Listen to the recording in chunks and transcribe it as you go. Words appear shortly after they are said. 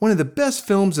One of the best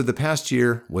films of the past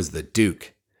year was The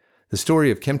Duke. The story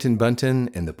of Kempton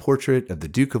Bunton and the portrait of the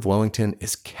Duke of Wellington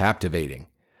is captivating.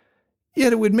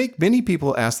 Yet it would make many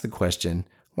people ask the question,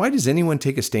 why does anyone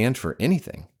take a stand for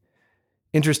anything?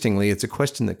 Interestingly, it's a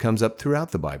question that comes up throughout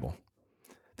the Bible.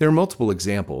 There are multiple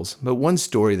examples, but one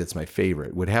story that's my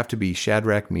favorite would have to be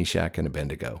Shadrach, Meshach, and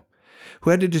Abednego,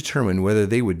 who had to determine whether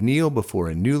they would kneel before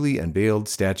a newly unveiled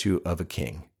statue of a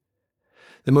king.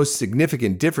 The most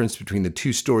significant difference between the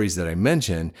two stories that I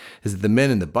mentioned is that the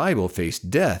men in the Bible faced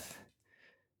death,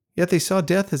 yet they saw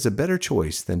death as a better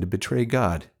choice than to betray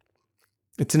God.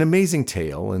 It's an amazing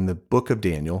tale in the book of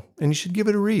Daniel, and you should give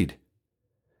it a read.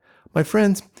 My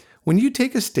friends, when you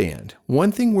take a stand,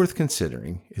 one thing worth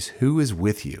considering is who is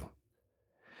with you.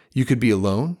 You could be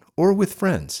alone or with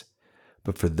friends,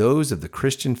 but for those of the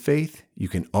Christian faith, you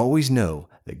can always know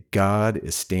that God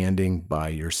is standing by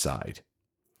your side.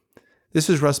 This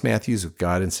is Russ Matthews with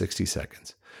God in 60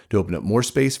 Seconds. To open up more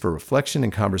space for reflection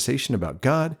and conversation about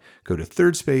God, go to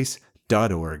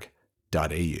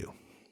thirdspace.org.au.